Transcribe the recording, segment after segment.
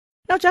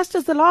Now,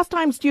 Justice, the last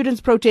time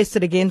students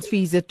protested against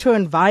fees, it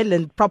turned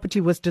violent,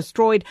 property was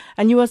destroyed,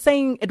 and you are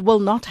saying it will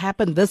not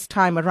happen this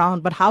time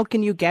around, but how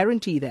can you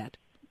guarantee that?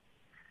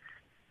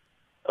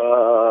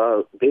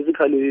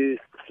 Basically,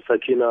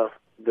 Sakina,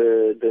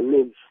 the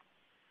needs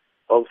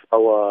of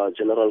our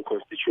general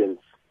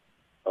constituents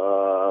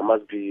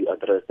must be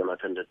addressed and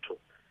attended to.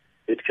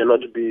 It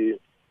cannot be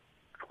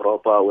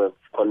proper. We've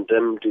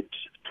condemned it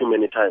too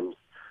many times,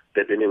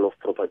 the burning of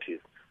properties.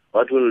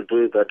 What we'll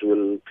do is that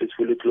we'll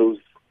peacefully close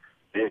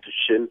the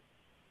institution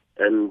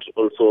and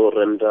also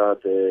render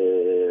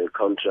the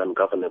country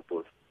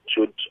ungovernable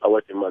should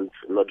our demands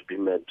not be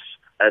met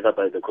either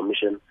by the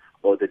Commission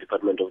or the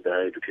Department of the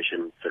Higher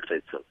Education sector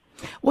itself.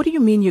 What do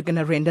you mean you're going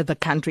to render the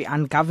country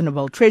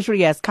ungovernable?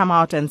 Treasury has come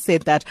out and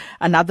said that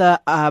another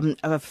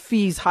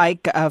fees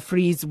hike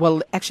freeze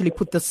will actually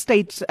put the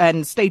state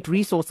and state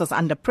resources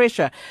under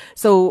pressure.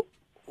 So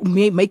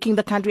making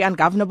the country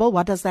ungovernable,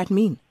 what does that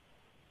mean?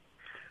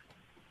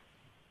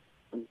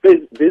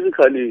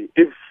 Basically,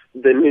 if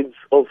the needs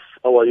of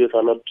our youth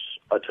are not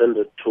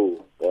attended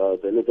to,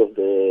 the needs of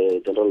the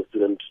general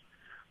student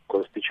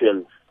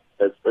constituents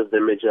as the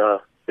major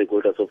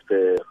stakeholders of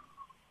the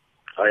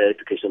higher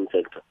education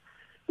sector,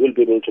 we'll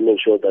be able to make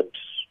sure that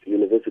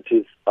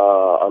universities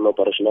are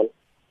unoperational.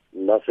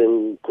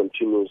 Nothing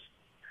continues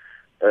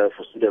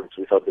for students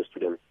without the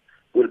students.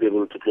 We'll be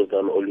able to close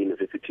down all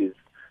universities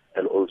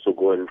and also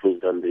go and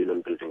close down the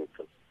union building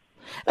itself.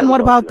 And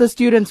what about the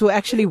students who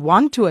actually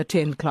want to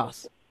attend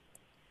class?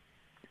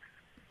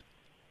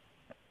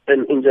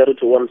 An injury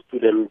to one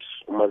student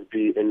must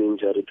be an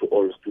injury to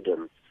all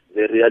students.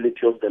 The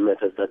reality of the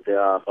matter is that there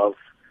are above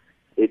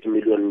 8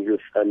 million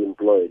youth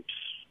unemployed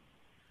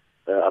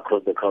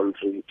across the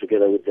country.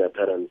 Together with their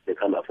parents, they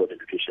can't afford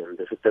education.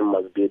 The system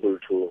must be able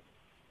to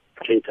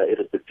cater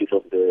irrespective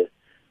of the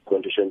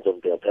conditions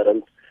of their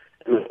parents.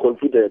 And we've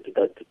concluded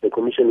that the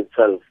commission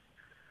itself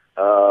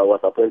was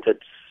appointed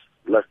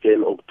last year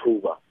in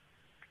October.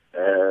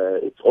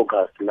 It's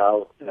August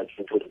now. They're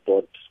going to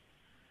report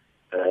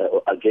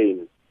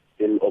again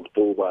in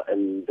October,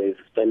 and they've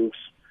spent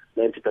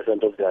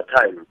 90% of their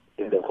time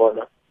in the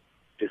corner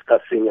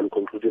discussing and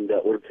concluding their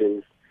own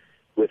things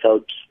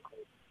without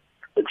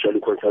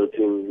actually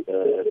consulting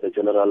the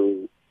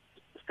general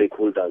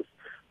stakeholders,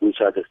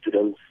 which are the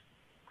students,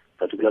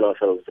 particularly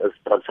ourselves as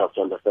structures,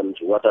 to understand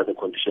what are the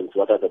conditions,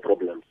 what are the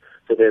problems.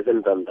 So they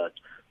haven't done that.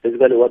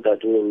 Basically what they're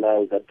doing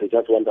now is that they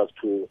just want us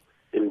to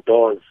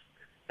endorse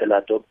and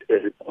adopt a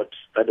report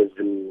that has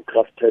been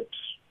crafted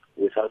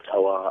without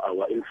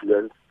our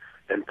influence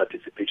and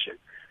participation.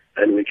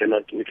 And we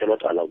cannot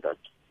allow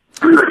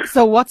that.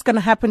 So what's going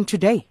to happen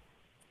today?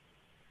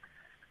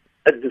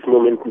 At this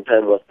moment in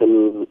time, we're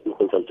still in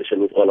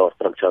consultation with all our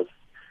structures,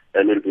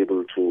 and we'll be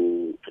able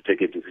to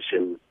take a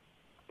decision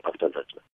after that.